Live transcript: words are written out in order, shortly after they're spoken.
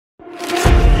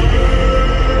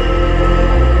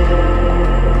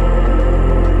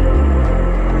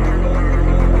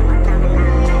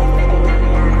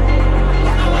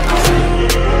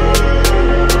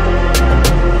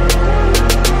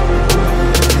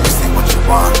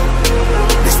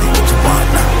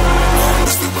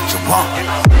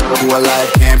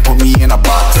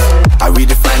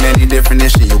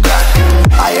definition you got.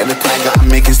 I am the tiger, I'm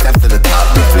making steps to the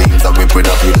top. The flames, I whip it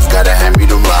up, you just gotta hand me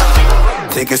the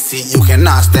rock. Take a seat, you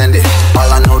cannot stand it.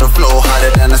 All I know, the flow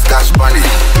harder than a Scotch bunny.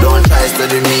 Don't try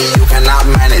study me, you cannot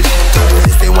manage.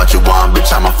 This ain't what you want,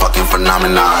 bitch, I'm a fucking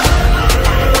phenomenon.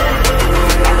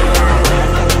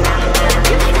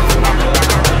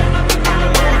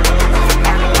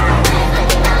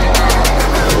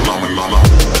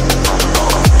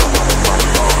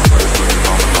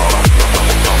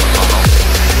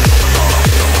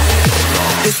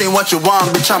 This ain't what you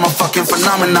want, bitch, I'm a fucking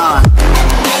phenomenon.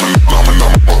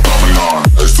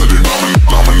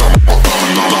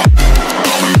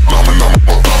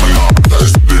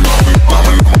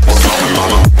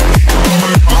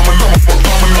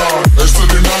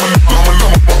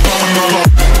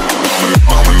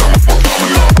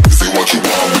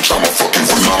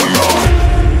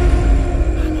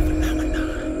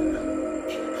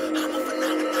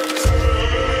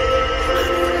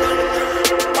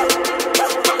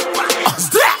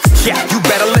 Yeah, you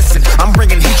better listen. I'm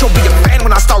bringing heat, you'll be a fan when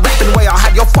I start rapping. Way I'll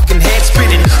have your fucking head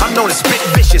spinning. I'm known as spit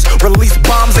vicious, release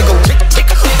bombs and go tick tick.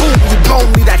 Boom, you blown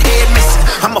me that head missing.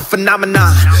 I'm a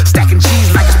phenomenon, stacking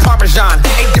cheese like it's Parmesan.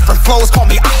 8 different flows, call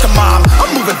me Octomom. I'm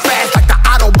moving fast like the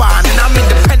Autobahn, and I'm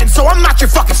independent, so I'm not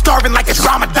your fucking starving like it's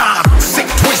Ramadan. Sick,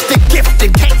 twisted,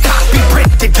 gifted, can't copy,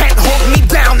 printed, can't hold me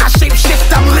down. I shape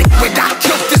shift, I'm liquid. I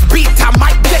killed this beat, I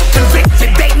might get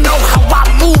convicted. They know how I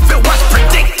move, it was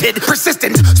predicted.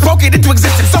 Persistent, spoke it into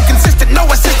existence, so consistent, no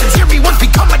assistance. Hear me once,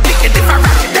 become addicted. If I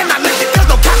rap it, then I live it. There's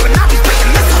no cap when I be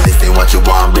spitting. Listen, this ain't what you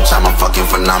want, bitch, I'm a fucking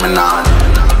phenomenon.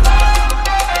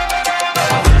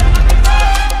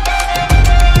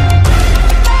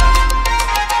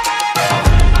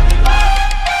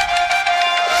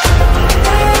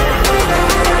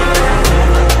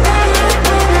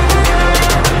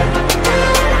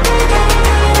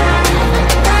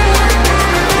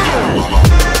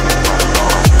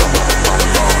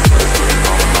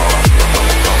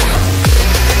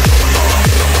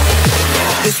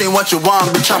 This ain't what you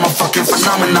want, bitch, I'm a fucking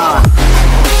phenomenon.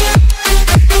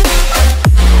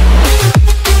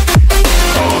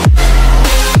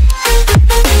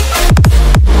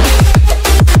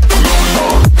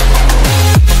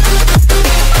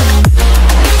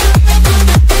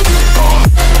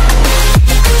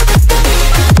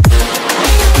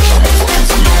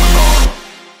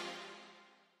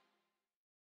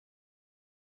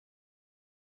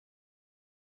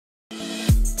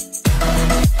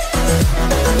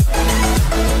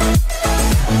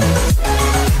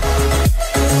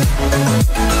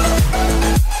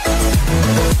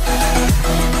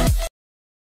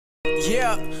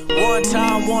 Yeah,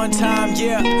 one time,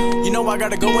 yeah. You know I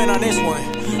gotta go in on this one.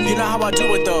 You know how I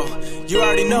do it though. You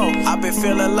already know. I've been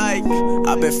feeling like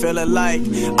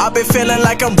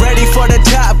I'm ready for the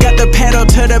top. Got the pedal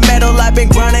to the metal. I've been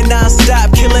grinding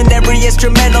non-stop, killing every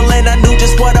instrumental, and I knew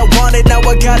just what I wanted. Now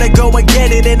I gotta go and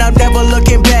get it, and I'm never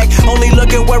looking back. Only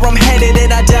looking where I'm headed,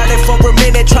 and I doubt it for a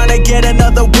minute. Trying to get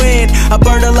another win. I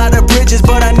burned a lot of bridges,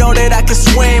 but I know that I can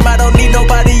swim. I don't need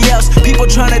nobody else. People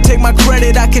trying to take my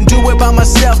credit, I can do it by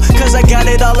myself, cause I got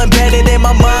it all embedded in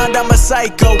my mind. I'm a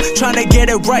psycho, trying to get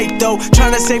it right though.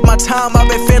 Trying to save my time, I've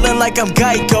been feeling like I'm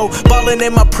Geico. Ballin'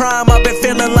 in my prime, I've been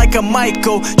feeling like a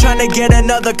Michael. Trying to get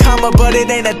another comma, but it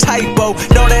ain't a typo.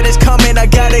 Know that it's coming, I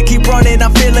gotta keep running.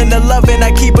 I'm feeling the loving,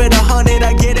 I keep it 100.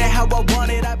 I get it how I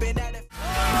want it, I've been at it.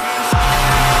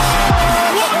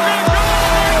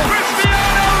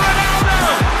 Cristiano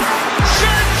Ronaldo!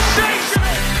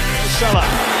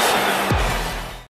 Sensational!